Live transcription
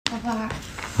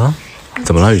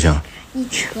怎么了，雨晴？你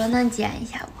车能借一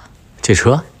下不？借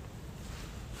车？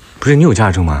不是你有驾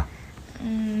驶证吗？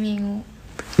没有。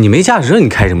你没驾驶证，你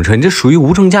开什么车？你这属于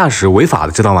无证驾驶，违法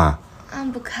的，知道吗？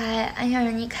俺不开，俺想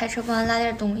让你开车帮俺拉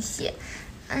点东西，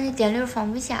俺这电溜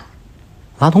放不下。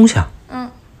拉东西啊？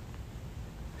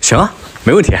行啊，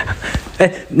没问题。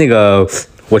哎，那个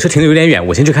我车停的有点远，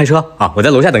我先去开车啊，我在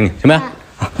楼下等你，行不行？啊，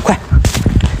快！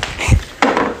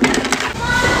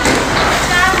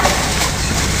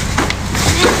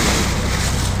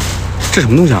这什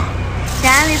么东西啊？是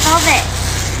俺的宝贝。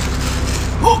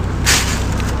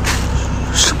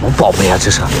什么宝贝啊？这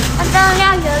是？我等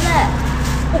2个人。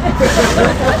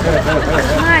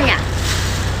干嘛呀？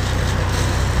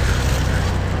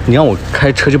你让我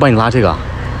开车就帮你拉这个？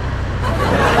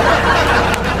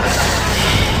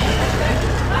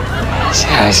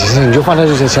行，你就放这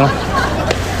就行了。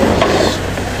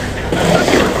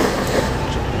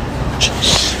真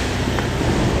是。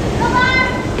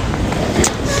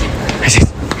哎，行，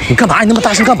你干嘛？你那么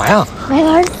大声干嘛呀？买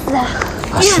个耳丝。啊，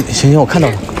行，我看到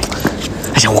了。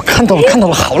哎呀，我看到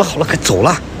了，好了，快走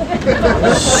了。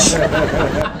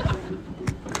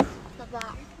宝宝，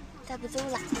咋不走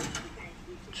了？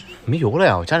没油了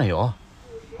呀，我加点油。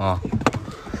啊。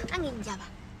俺给你加吧。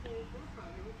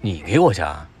你给我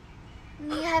加？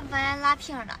你还帮俺拉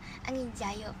瓶呢，俺给你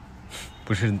加油。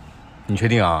不是，你确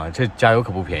定啊？这加油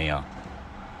可不便宜啊。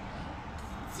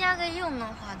加个油能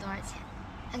花多少钱？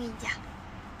俺给你加。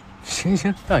行，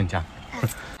让你加。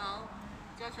好，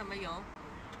加什么油？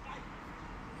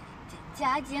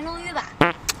加金龙鱼吧。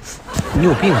你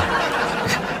有病啊！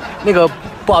那个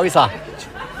不好意思啊，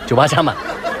酒吧加满。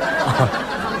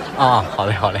啊，好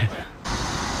嘞。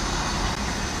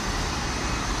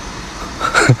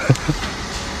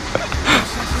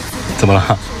怎么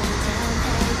了？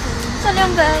这200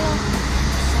了。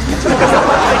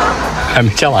还没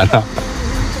加完呢。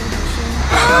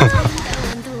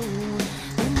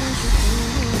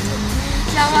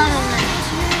加完了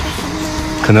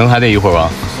没？可能还得一会儿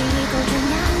吧。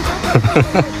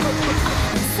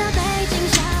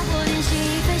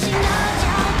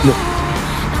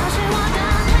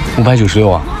596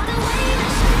啊！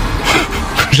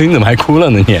不是，你怎么还哭了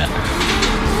呢你？啊？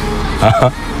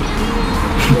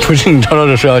不是你吵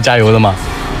着说要加油的吗？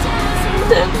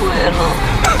太贵了。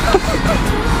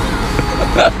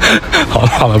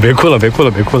好了，别哭了。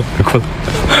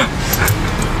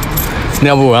那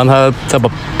要不我让他再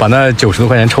把那90多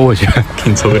块钱抽回去，给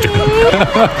你凑个整。